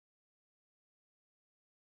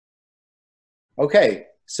Okay,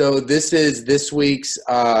 so this is this week's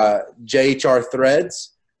JHR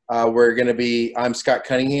Threads. I'm Scott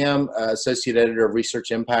Cunningham, Associate Editor of Research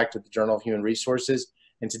Impact at the Journal of Human Resources.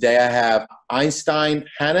 And today I have Oystein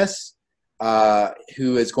Hernaes,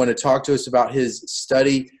 who is going to talk to us about his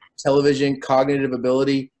study, Television, Cognitive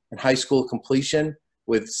Ability, and High School Completion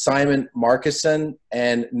with Simen, Markussen,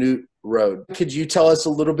 and Knut, Roed. Could you tell us a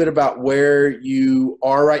little bit about where you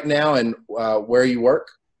are right now and where you work?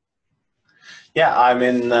 Yeah, I'm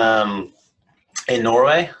in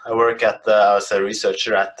Norway. I work as a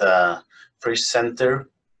researcher at the Frisch Center.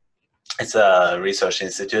 It's a research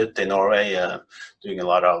institute in Norway, doing a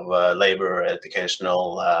lot of labor,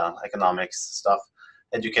 educational, economics stuff,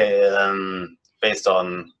 based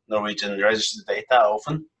on Norwegian registered data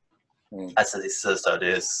often, as this study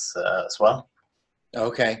is as well.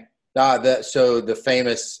 Okay. So the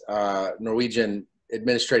famous Norwegian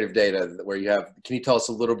administrative data where you have, can you tell us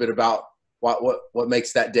a little bit about what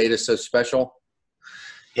makes that data so special?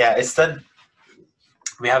 Yeah, it's that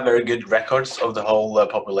we have very good records of the whole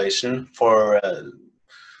population for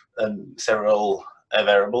several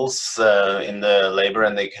variables in the labor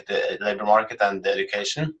and the labor market and the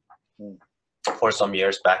education for some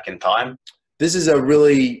years back in time. This is a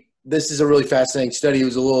really fascinating study. It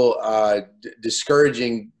was a little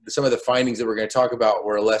discouraging. Some of the findings that we're going to talk about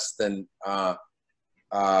were less than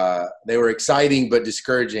they were exciting but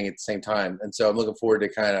discouraging at the same time. And so I'm looking forward to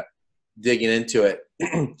kind of digging into it.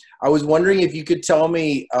 I was wondering if you could tell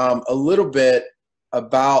me a little bit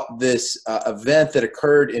about this event that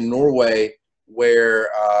occurred in Norway where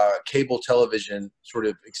cable television sort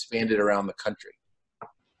of expanded around the country.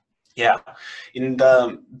 Yeah, in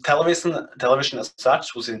the television as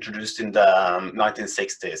such was introduced in the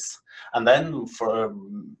 1960s, and then for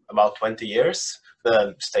about 20 years,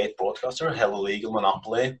 the state broadcaster held a legal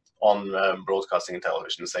monopoly on broadcasting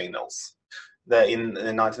television signals. In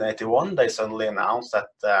 1981, they suddenly announced that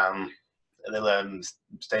the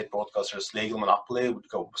state broadcaster's legal monopoly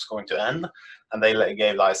was going to end, and they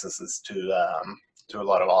gave licenses to a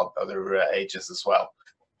lot of other agencies as well.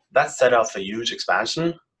 That set off a huge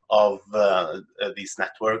expansion of these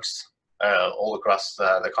networks all across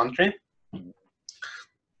the country.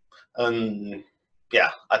 And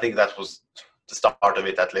yeah, I think that was the start of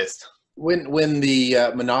it, at least. When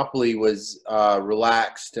the monopoly was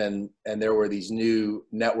relaxed and there were these new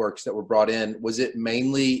networks that were brought in, was it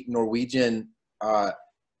mainly Norwegian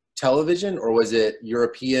television, or was it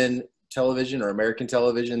European television or American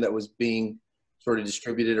television that was being sort of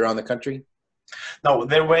distributed around the country? No,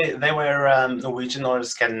 they were Norwegian or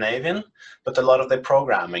Scandinavian, but a lot of the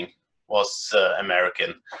programming was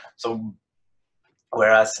American. So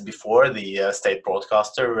whereas before the state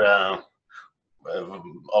broadcaster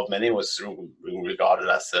of many was regarded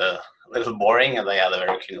as a little boring, and they had a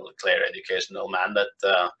very clear educational mandate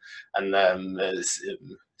and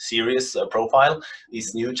serious profile.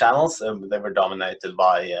 These new channels, they were dominated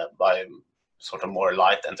by sort of more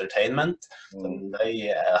light entertainment, and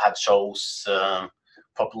they had shows,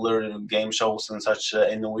 popular game shows and such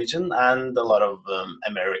in Norwegian, and a lot of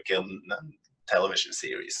American television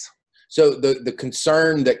series. So the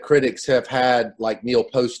concern that critics have had, like Neil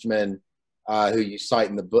Postman, who you cite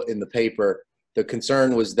in the paper, the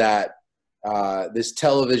concern was that this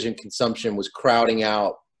television consumption was crowding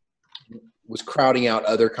out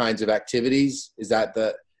other kinds of activities. Is that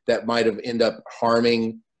that might have ended up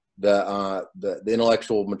harming the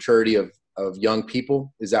intellectual maturity of young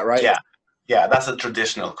people? Is that right? Yeah, that's a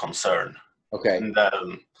traditional concern. Okay. And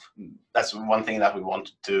that's one thing that we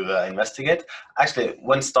wanted to investigate. Actually,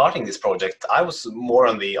 when starting this project, I was more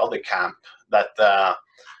on the other camp that I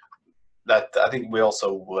think we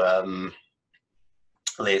also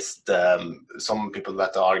list some people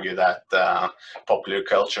that argue that popular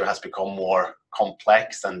culture has become more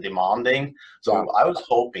complex and demanding. So yeah. I was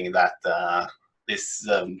hoping that this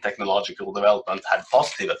technological development had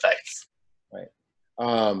positive effects. Right.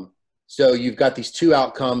 So you've got these two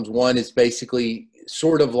outcomes. One is basically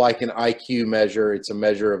sort of like an IQ measure. It's a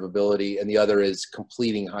measure of ability. And the other is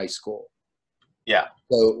completing high school. Yeah.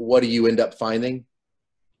 So what do you end up finding?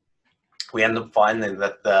 We end up finding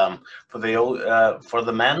that for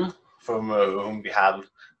the men from whom we have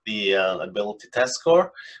the ability test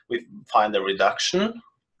score, we find a reduction,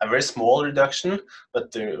 a very small reduction,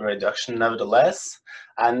 but the reduction nevertheless.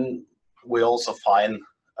 And we also find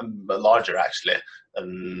a larger, actually,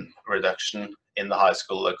 reduction in the high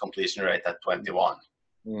school completion rate at 21.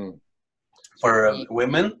 For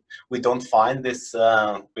women, we don't find this.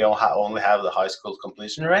 We only have the high school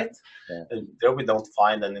completion rate. Yeah. There we don't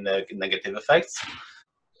find any negative effects.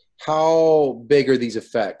 How big are these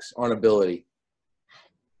effects on ability?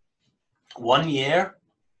 1 year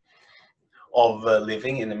of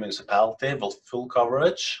living in the municipality with full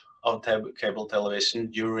coverage of cable television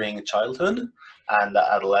during childhood and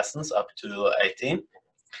adolescence up to 18,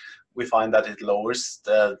 we find that it lowers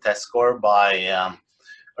the test score by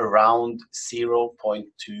around 0.2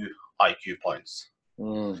 IQ points.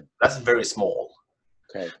 That's very small.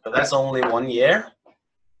 Okay. But that's only 1 year.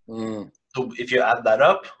 So if you add that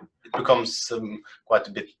up, it becomes quite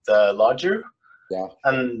a bit larger. Yeah.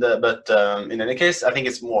 And but in any case, I think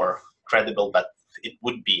it's more credible that it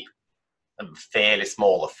would be a fairly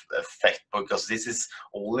small effect, because this is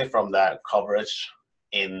only from the coverage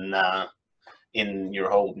in your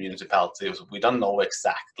whole municipality. We don't know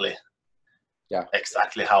exactly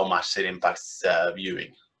how much it impacts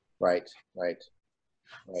viewing. Right.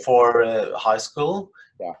 For high school,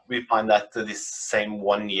 we find that this same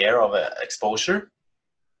 1 year of exposure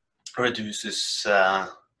reduces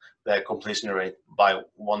the completion rate by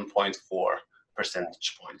 1.4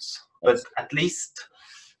 percentage points. But at least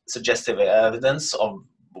suggestive evidence of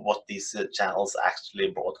what these channels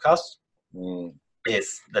actually broadcast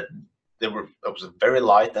is that it was a very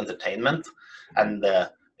light entertainment, and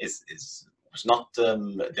was not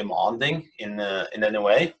demanding in any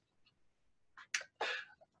way.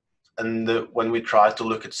 And when we try to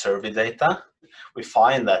look at survey data, we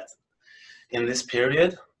find that in this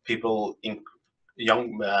period,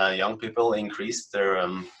 young people increased their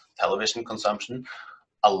television consumption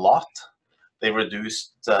a lot. They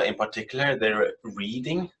reduced, in particular, their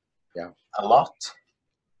reading a lot.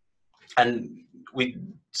 And we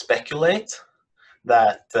speculate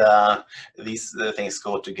that these things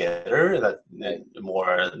go together, that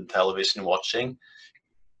more television watching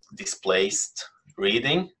displaced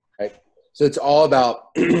reading. Right. So it's all about,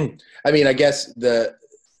 I mean, I guess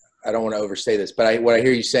I don't want to overstate this, but what I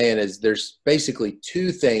hear you saying is there's basically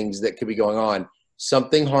two things that could be going on.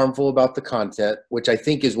 Something harmful about the content, which I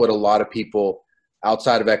think is what a lot of people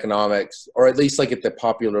outside of economics, or at least like at the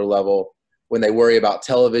popular level, when they worry about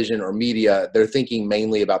television or media, they're thinking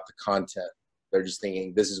mainly about the content. They're just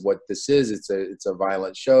thinking, this is what this is. It's a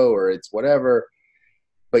violent show, or it's whatever.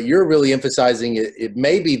 But you're really emphasizing it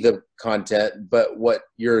may be the content, but what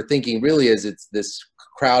you're thinking really is it's this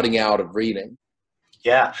crowding out of reading.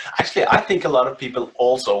 Yeah, actually, I think a lot of people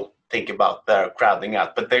also think about their crowding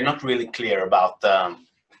out, but they're not really clear about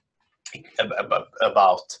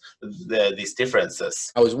these differences.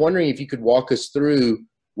 I was wondering if you could walk us through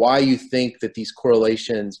why you think that these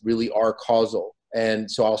correlations really are causal. And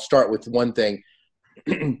so I'll start with one thing.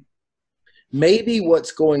 Maybe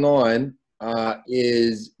what's going on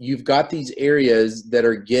is you've got these areas that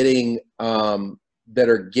are getting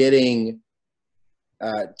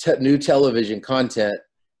new television content,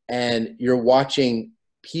 and you're watching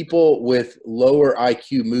people with lower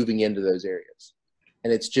IQ moving into those areas,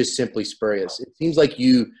 and it's just simply spurious. It seems like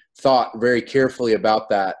you thought very carefully about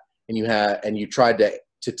that, and you tried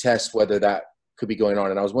to test whether that could be going on.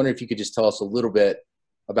 And I was wondering if you could just tell us a little bit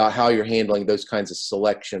about how you're handling those kinds of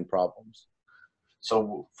selection problems.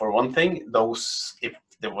 So for one thing, if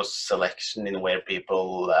there was selection in where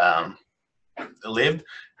people lived,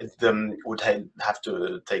 it would have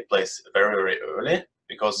to take place very, very early,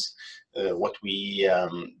 because what we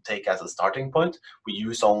take as a starting point, we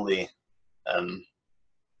use only the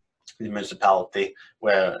municipality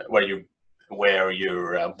where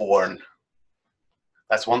you're born.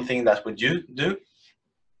 That's one thing that we do.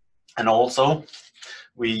 And also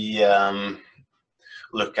we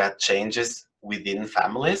look at changes within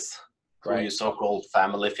families. Right. We use so-called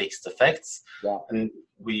family fixed effects, and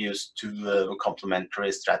we use two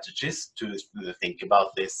complementary strategies to think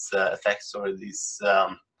about these effects, or these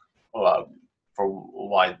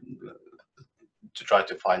to try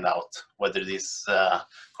to find out whether these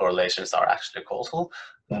correlations are actually causal.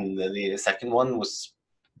 And the second one was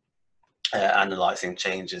analyzing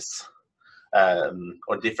changes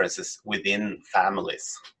or differences within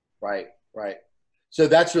families. Right. So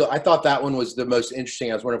that's real. I thought that one was the most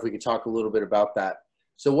interesting. I was wondering if we could talk a little bit about that.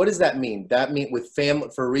 So what does that mean? That mean with family,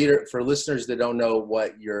 for listeners that don't know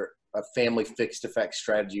what a family fixed effect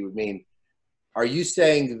strategy would mean, are you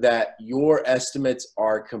saying that your estimates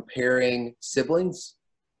are comparing siblings?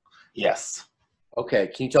 Yes. Okay.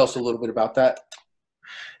 Can you tell us a little bit about that?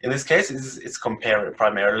 In this case, it's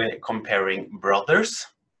primarily comparing brothers.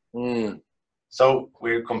 So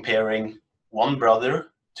we're comparing one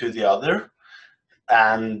brother to the other,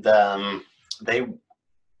 and they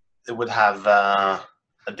would have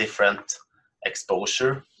a different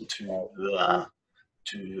exposure to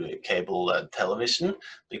cable television,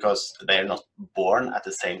 because they're not born at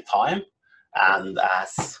the same time, and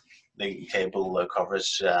as the cable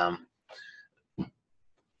coverage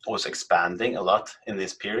was expanding a lot in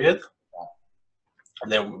this period.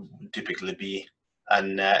 There would typically be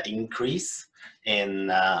an increase in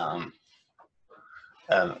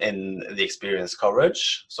the experience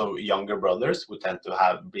coverage. So younger brothers would tend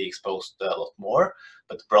to be exposed a lot more,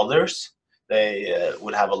 but brothers, they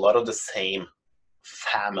would have a lot of the same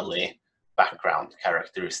family background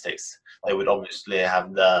characteristics. They would obviously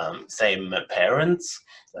have the same parents,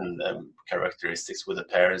 and characteristics with the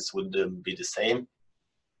parents would be the same.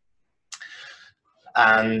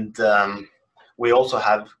 And we also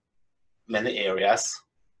have many areas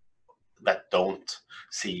that don't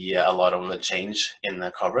see a lot of a change in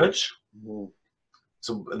the coverage. Mm-hmm.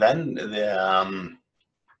 So then the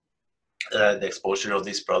exposure of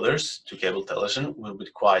these brothers to cable television will be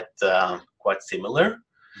quite similar.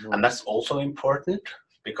 Mm-hmm. And that's also important,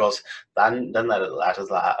 because then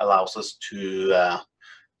that allows us to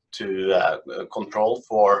control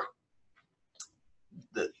for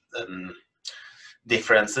the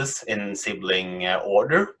differences in sibling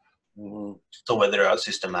order. Mm-hmm. So whether there are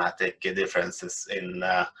systematic differences in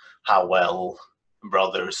how well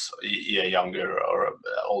brothers, younger or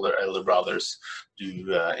elder brothers,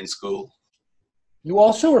 do in school. You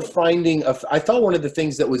also are finding, I thought one of the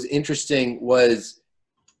things that was interesting was,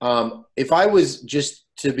 if I was just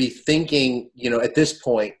to be thinking, at this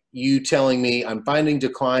point, you telling me I'm finding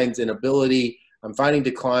declines in ability, I'm finding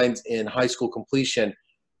declines in high school completion.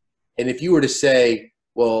 And if you were to say,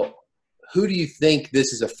 well, who do you think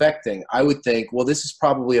this is affecting? I would think, well, this is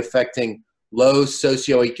probably affecting low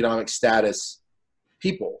socioeconomic status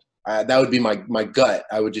people. That would be my gut.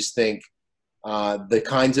 I would just think the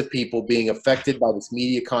kinds of people being affected by this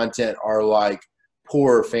media content are like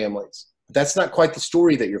poorer families. That's not quite the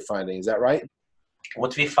story that you're finding. Is that right?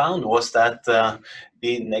 What we found was that the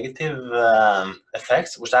negative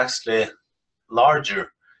effects was actually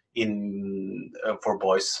larger for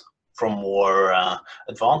boys from more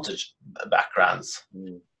advantaged backgrounds.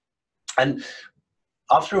 Mm. And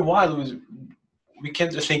after a while, we came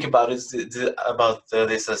to think about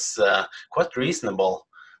this as quite reasonable,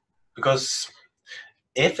 because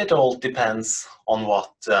if it all depends on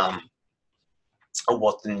what the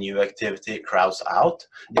new activity crowds out,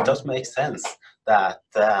 it does make sense that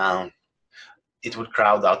it would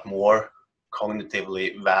crowd out more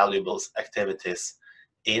cognitively valuable activities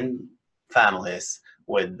in families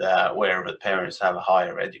with where the parents have a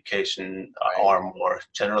higher education, are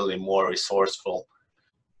generally more resourceful.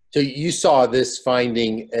 So you saw this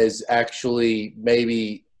finding as actually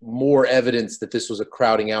maybe more evidence that this was a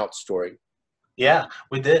crowding out story. Yeah,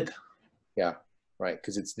 we did. Yeah, right.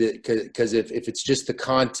 Because if it's just the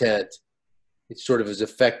content, it sort of is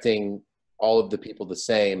affecting all of the people the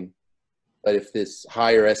same. But if this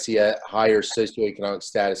higher socioeconomic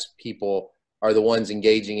status people are the ones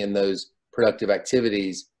engaging in those productive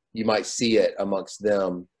activities, you might see it amongst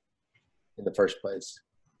them in the first place.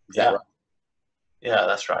 Is that right? Yeah,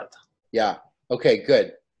 that's right. Yeah. Okay,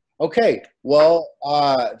 good. Okay. Well,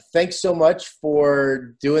 thanks so much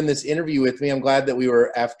for doing this interview with me. I'm glad that we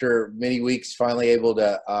were, after many weeks, finally able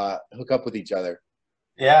to hook up with each other.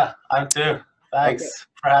 Yeah, I'm too. Thanks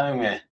for having me.